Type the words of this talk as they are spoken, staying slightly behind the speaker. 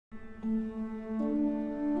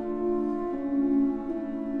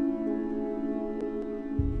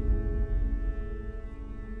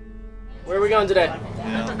going today?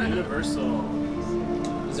 Universal.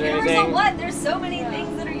 Is there Universal anything? what? There's so many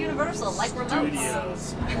things that are universal, like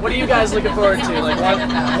remotes. What are you guys looking forward to? Like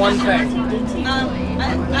one thing.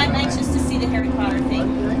 I'm anxious to see the Harry Potter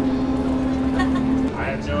thing. I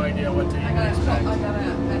have no idea what to expect.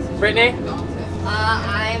 Brittany?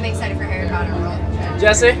 I'm excited for Harry Potter World.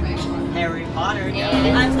 Jesse? Harry Potter.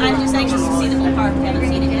 I'm just anxious to see the whole park. We haven't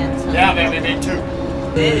seen it yet. So. Yeah, they need to.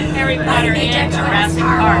 Harry Potter and Jurassic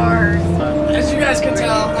Park. As you guys can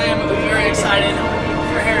tell, I am very excited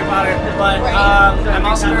for Harry Potter, but I'm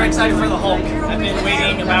also very excited for the Hulk. I've been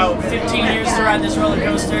waiting about 15 years to ride this roller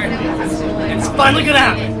coaster, and it's finally gonna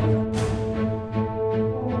happen.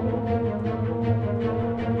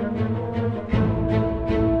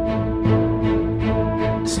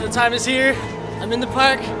 So the time is here, I'm in the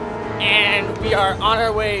park, and we are on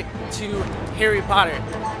our way to Harry Potter.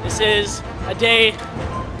 This is a day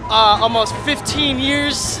almost 15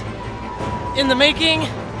 years in the making,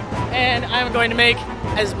 and I'm going to make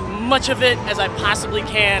as much of it as I possibly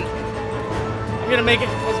can. I'm gonna make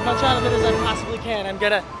as much out of it as I possibly can.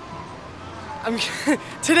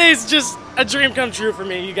 Today's just a dream come true for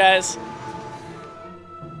me, you guys.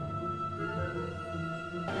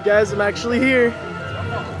 You guys, I'm actually here.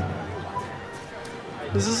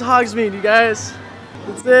 This is Hogsmeade, you guys.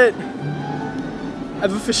 That's it.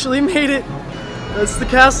 I've officially made it. That's the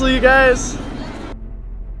castle, you guys.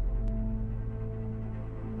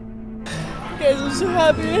 Guys, I'm so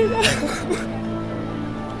happy right now.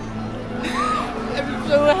 I'm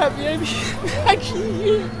so happy I'm actually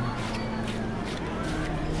here.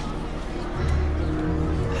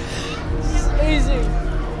 This is amazing.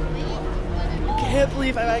 I can't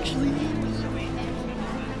believe I'm actually here.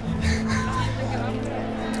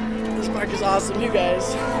 This park is awesome, you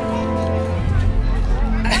guys.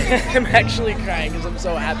 I'm actually crying because I'm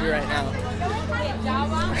so happy right now.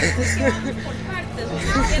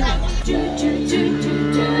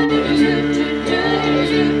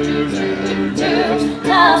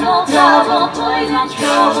 Double, double, poison,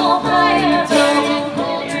 trouble, fire,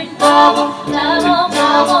 double, double,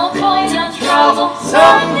 double, poison, trouble.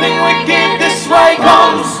 Something wicked this way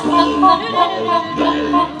comes.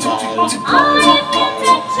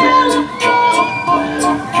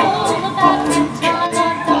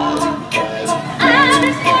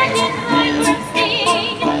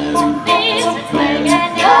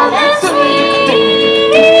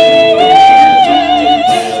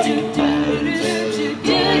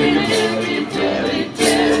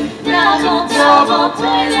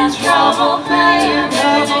 Trouble, fire,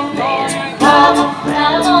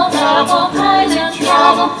 double, poison,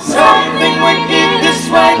 trouble. Something wicked this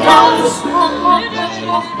way comes.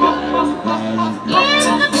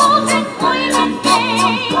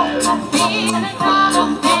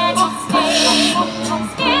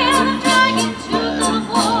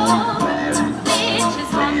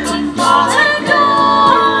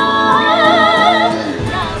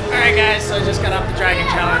 Alright guys, so I just got off the Dragon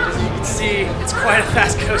Challenge. As you can see, it's quite a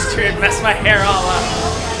fast coaster. It messed my hair all up.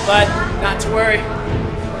 But not to worry.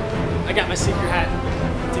 I got my secret hat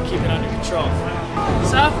to keep it under control.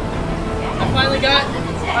 So, I finally got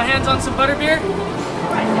my hands on some butterbeer. I'm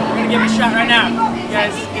gonna give it a shot right now. You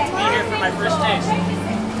guys get to be here for my first taste.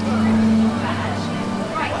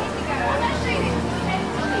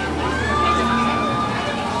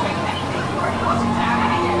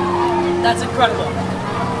 That's incredible.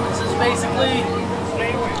 This is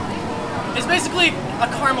basically a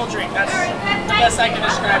caramel drink. That's the best I can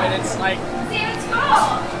describe it. It's like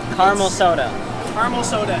Caramel soda. caramel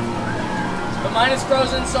soda. But mine is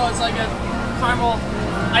frozen, so it's like a caramel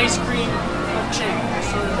ice cream milkshake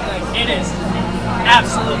sort of thing. It is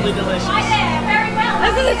absolutely delicious.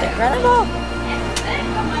 I think it's incredible.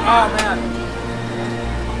 Oh man.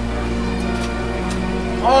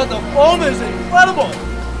 Oh, the foam is incredible.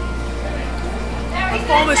 The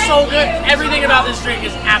foam is so good. Everything about this drink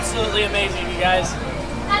is absolutely amazing, you guys.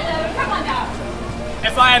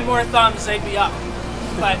 If I had more thumbs, they'd be up.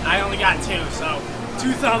 But I only got two, so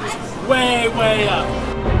 2 thumbs way, way up.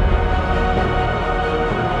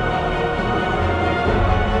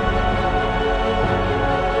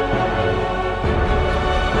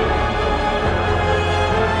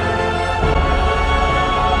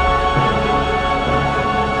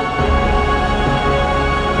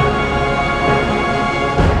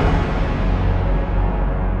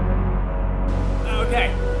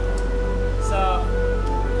 Okay, so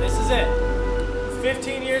this is it.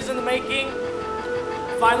 15 years in the making.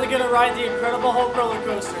 Finally gonna ride the Incredible Hulk roller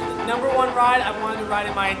coaster. The #1 ride I've wanted to ride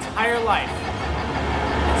in my entire life.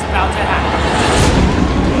 It's about to happen.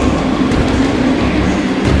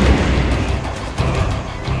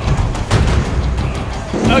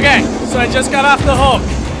 Okay, so I just got off the Hulk,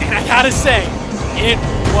 and I gotta say, it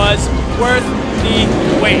was worth the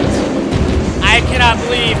wait. I cannot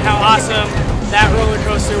believe how awesome that roller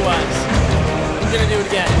coaster was. I'm gonna do it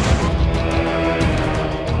again.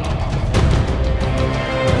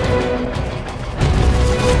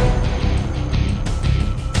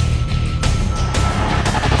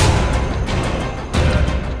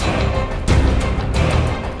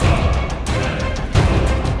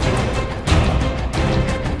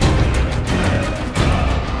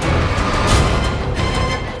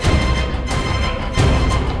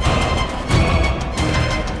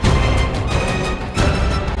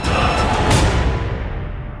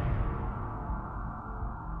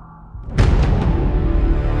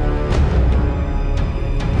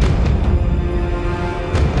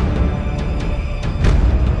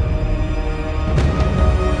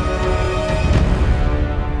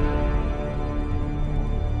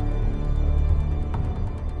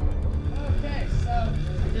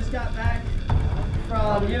 Got back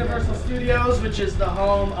from Universal Studios, which is the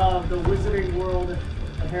home of the Wizarding World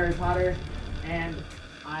of Harry Potter, and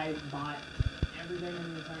I bought everything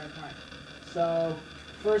in the entire park. So,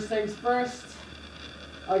 first things first,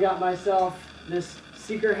 I got myself this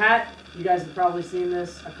Seeker hat. You guys have probably seen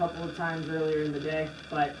this a couple of times earlier in the day,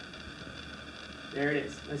 but there it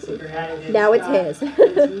is, the Seeker hat. Now it's his.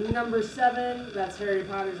 It's number 7, that's Harry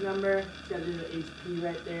Potter's number. It's got a little HP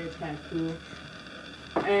right there, it's kind of cool.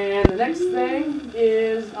 And the next thing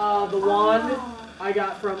is the wand I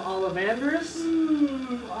got from Ollivander's.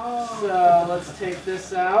 So let's take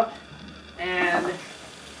this out. And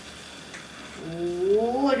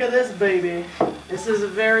look at this baby. This is a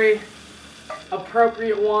very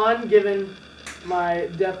appropriate wand given my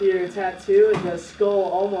Death Eater tattoo. The skull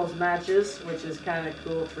almost matches, which is kind of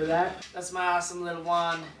cool for that. That's my awesome little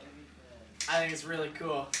wand. I think it's really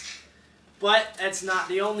cool. But that's not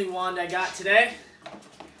the only wand I got today.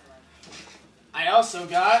 I also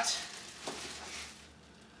got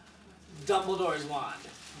Dumbledore's wand,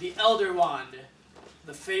 the Elder Wand,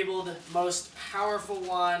 the fabled most powerful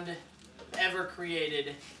wand ever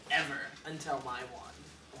created, ever, until my wand.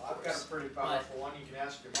 Well, I've got a pretty powerful one. You can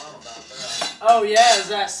ask your mom about that. Oh yeah, is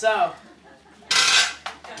that so?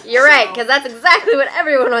 You're right, because that's exactly what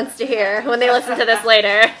everyone wants to hear when they listen to this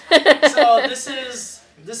later. So this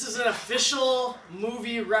is an official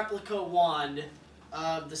movie replica wand.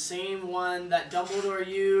 The same one that Dumbledore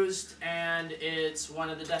used, and it's one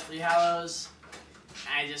of the Deathly Hallows.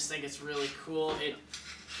 I just think it's really cool.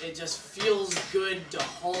 It just feels good to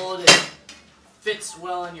hold. It fits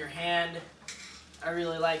well in your hand. I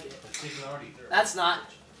really like it. That's not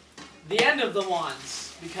the end of the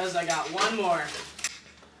wands, because I got one more.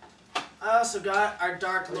 I also got our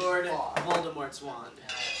Dark Lord Voldemort's wand.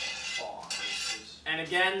 And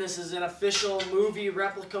again, this is an official movie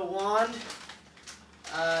replica wand.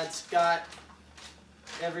 It's got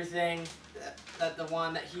everything that the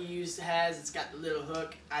one that he used has. It's got the little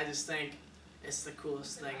hook. I just think it's the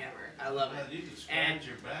coolest thing ever. I love it. And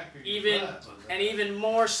even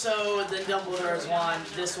more so than Dumbledore's wand,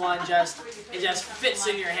 this one just fits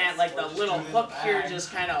in your hand. Like the little hook here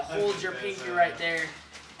just kind of holds your pinky right there,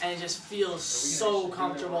 and it just feels so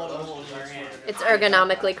comfortable to hold in your hand. It's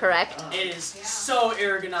ergonomically correct. It is so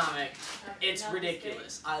ergonomic. It's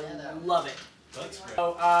ridiculous. I love it.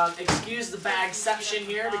 So, excuse the bagception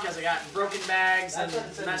here because I got broken bags and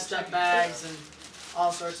messed up bags and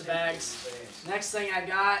all sorts of bags. Next thing I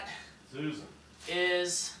got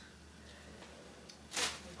is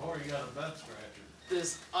You got a butt scratcher.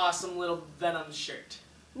 This awesome little Venom shirt.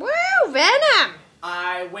 Woo, Venom!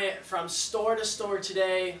 I went from store to store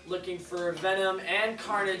today looking for Venom and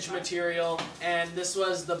Carnage material, and this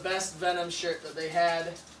was the best Venom shirt that they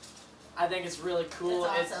had. I think it's really cool.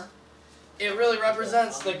 That's awesome. It really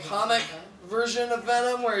represents the comic version of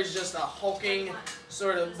Venom, where he's just a hulking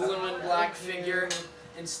sort of blue and black figure,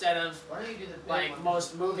 instead of like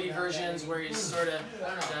most movie versions where he's sort of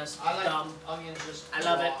just dumb. I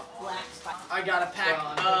love it. I got a pack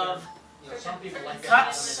of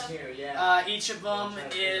cups. Each of them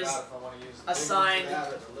is assigned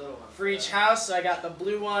for each house. So I got the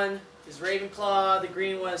blue one is Ravenclaw, the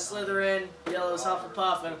green one is Slytherin, yellow is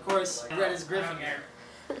Hufflepuff, and of course red is Gryffindor.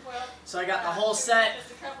 So I got the whole set,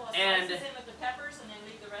 and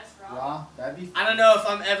I don't know if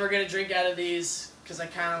I'm ever going to drink out of these because I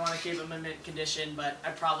kind of want to keep them in mint condition, but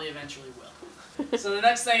I probably eventually will. So the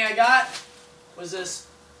next thing I got was this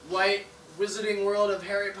white Wizarding World of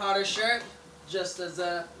Harry Potter shirt, just as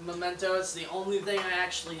a memento. It's the only thing I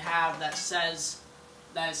actually have that says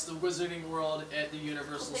that it's the Wizarding World at the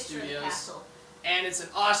Universal Studios. And it's an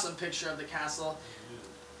awesome picture of the castle.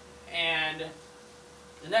 And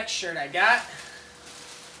The next shirt I got,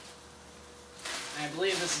 I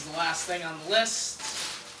believe this is the last thing on the list.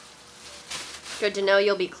 Good to know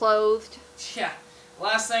you'll be clothed. Yeah,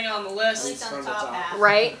 last thing on the list. At least on top half.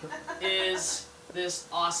 Right? Is this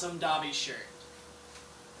awesome Dobby shirt.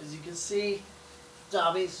 As you can see,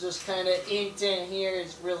 Dobby's just kind of inked in here.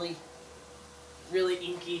 It's really, really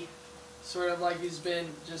inky. Sort of like he's been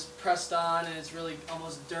just pressed on and it's really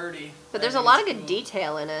almost dirty. But there's a lot of good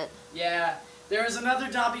detail in it. Yeah. There was another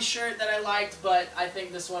Dobby shirt that I liked, but I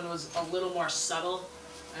think this one was a little more subtle.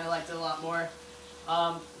 I liked it a lot more.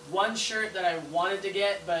 One shirt that I wanted to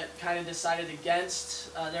get but kind of decided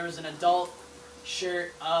against, there was an adult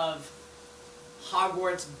shirt of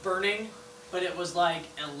Hogwarts burning, but it was like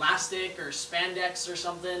elastic or spandex or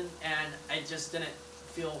something, and I just didn't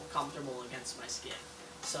feel comfortable against my skin.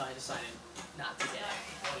 So I decided not to get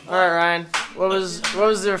it. All right, Ryan. What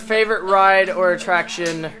was your favorite ride or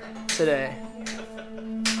attraction today?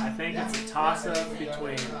 I think it's a toss-up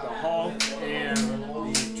between the Hulk and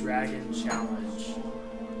the Dragon Challenge.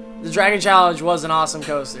 The Dragon Challenge was an awesome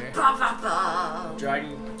coaster.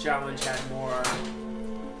 Dragon Challenge had more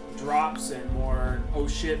drops and more oh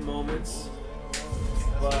shit moments,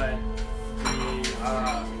 but the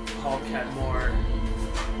Hulk had more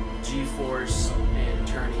G-force and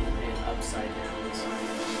turning and upside downs.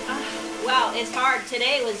 Wow, it's hard.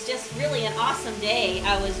 Today was just really an awesome day.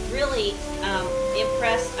 I was really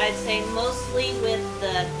impressed, I'd say, mostly with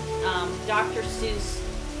the Dr. Seuss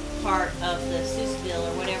part of the Seussville,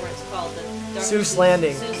 or whatever it's called. The Seuss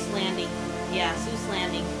Landing. Seuss Landing. Yeah, Seuss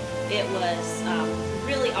Landing. It was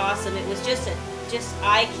really awesome. It was just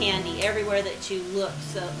eye candy everywhere that you look.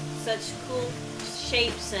 So such cool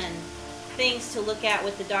shapes and things to look at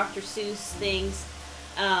with the Dr. Seuss things.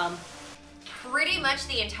 Pretty much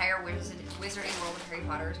the entire Wizarding World of Harry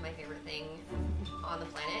Potter is my favorite thing on the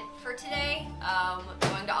planet for today.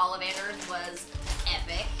 Going to Ollivanders was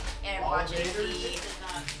epic, and watching the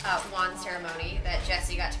wand ceremony that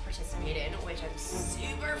Jesse got to participate in, which I'm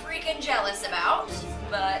super freaking jealous about,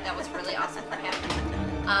 but that was really awesome for him.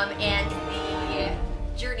 And the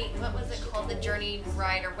journey, what was it called? The journey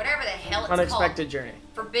ride, or whatever the hell it's Unexpected called. Journey.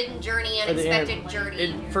 Forbidden Journey, Unexpected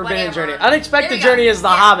Journey. Forbidden whatever. Journey. Unexpected There you Journey go. is The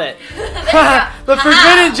Yeah. Hobbit. But Haha.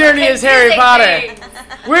 Forbidden Journey is Harry Potter. Confusing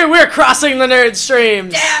things. We're crossing the nerd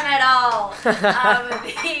streams. Damn it all!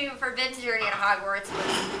 The Forbidden Journey at Hogwarts was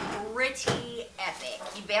pretty epic.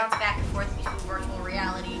 You bounce back and forth between virtual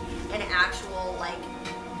reality and actual, like,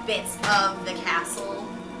 bits of the castle.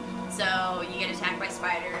 So you get attacked by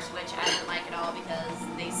spiders, which I didn't like at all because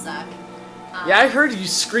they suck. Yeah, I heard you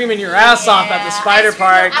screaming your ass off at the spider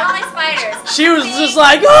park. I don't like spiders. She was just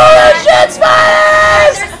like, oh shit,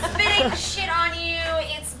 spiders! They're spitting shit on you.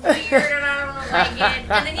 It's weird and I don't like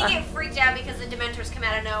it. And then you get freaked out because the Dementors come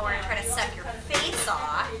out of nowhere and try to suck your face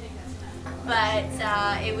off. But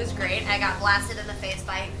it was great. I got blasted in the face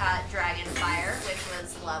by dragon fire, which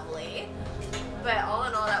was lovely. But all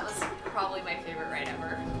in all, that was probably my favorite ride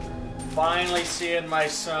ever. Finally seeing my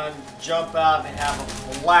son jump out and have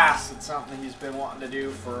a blast at something he's been wanting to do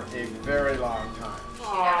for a very long time.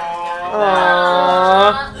 Aww.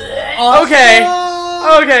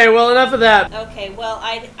 Okay, well, enough of that. Okay, well,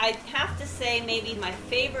 I'd have to say maybe my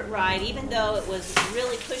favorite ride, even though it was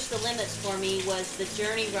really pushed the limits for me, was the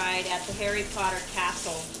journey ride at the Harry Potter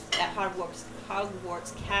Castle, at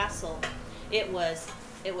Hogwarts Castle. It was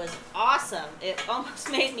awesome. It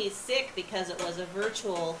almost made me sick because it was a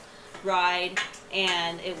virtual ride,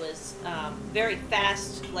 and it was very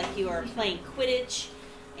fast, like you were playing Quidditch,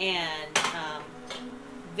 and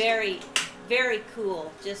very, very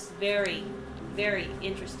cool. Just very, very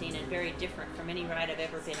interesting and very different from any ride I've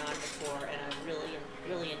ever been on before, and I really,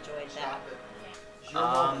 really enjoyed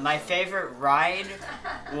that. My favorite ride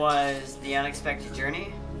was the Unexpected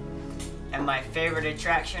Journey, and my favorite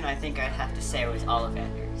attraction, I think I'd have to say, was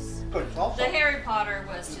Ollivanders. The Harry Potter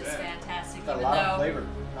was just fantastic, even though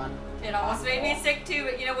it almost made me sick too.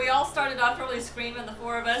 But you know, we all started off really screaming, the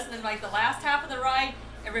four of us, and then like the last half of the ride,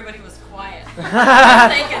 everybody was quiet.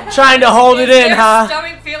 Thinking, Trying to hold it in, their huh?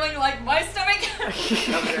 stomach feeling like my stomach.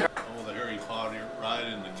 Oh, the Harry Potter ride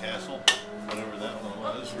in the castle, whatever that one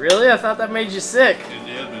was. Really? I thought that made you sick. It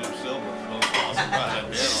did, but it was still the most awesome ride I've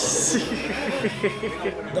been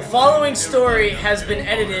on. The following story has been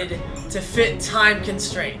edited to fit time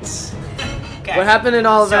constraints. Okay. What happened in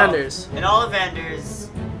Ollivanders? So, in Ollivanders,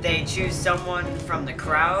 they choose someone from the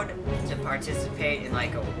crowd to participate in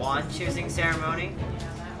like a wand choosing ceremony,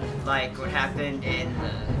 like what happened in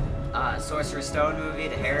the Sorcerer's Stone movie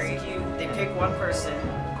to Harry. They pick one person.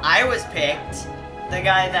 I was picked. The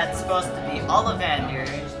guy that's supposed to be Ollivander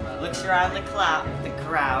looks around the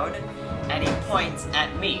crowd and he points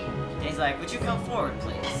at me. And he's like, would you come forward,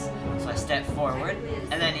 please? So I step forward,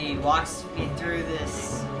 and then he walks me through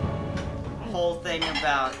this whole thing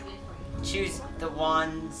about choose the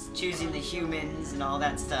ones, choosing the humans, and all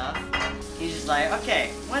that stuff. He's just like, okay,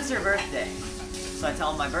 when's your birthday? So I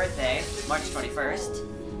tell him my birthday, March 21st,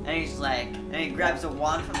 and he's like, and he grabs a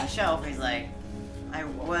wand from the shelf, and he's like, I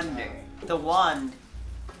wonder, the wand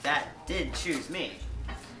that did choose me.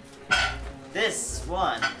 This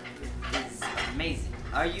one is amazing.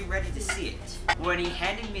 Are you ready to see it? When he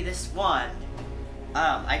handed me this wand,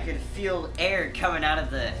 I could feel air coming out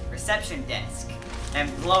of the reception desk and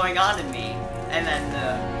blowing onto me, and then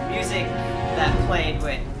the music that played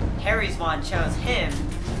when Harry's wand chose him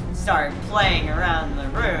started playing around the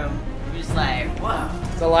room. It was like, whoa.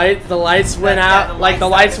 The lights went out, like the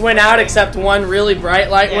lights went out except one really bright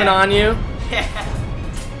light went on you. Yeah.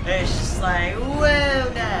 And it's just like,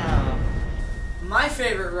 whoa now. My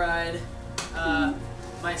favorite ride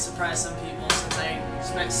might surprise some people since I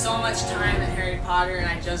spent so much time at Harry Potter and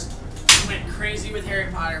I just went crazy with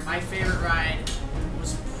Harry Potter. My favorite ride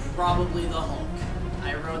was probably the Hulk.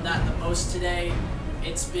 I rode that the most today.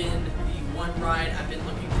 It's been the one ride I've been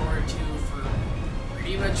looking forward to for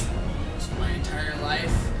pretty much almost my entire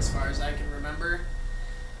life, as far as I can remember.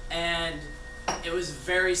 And it was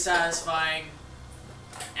very satisfying,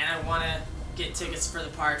 and I want to get tickets for the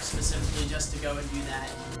park specifically just to go and do that.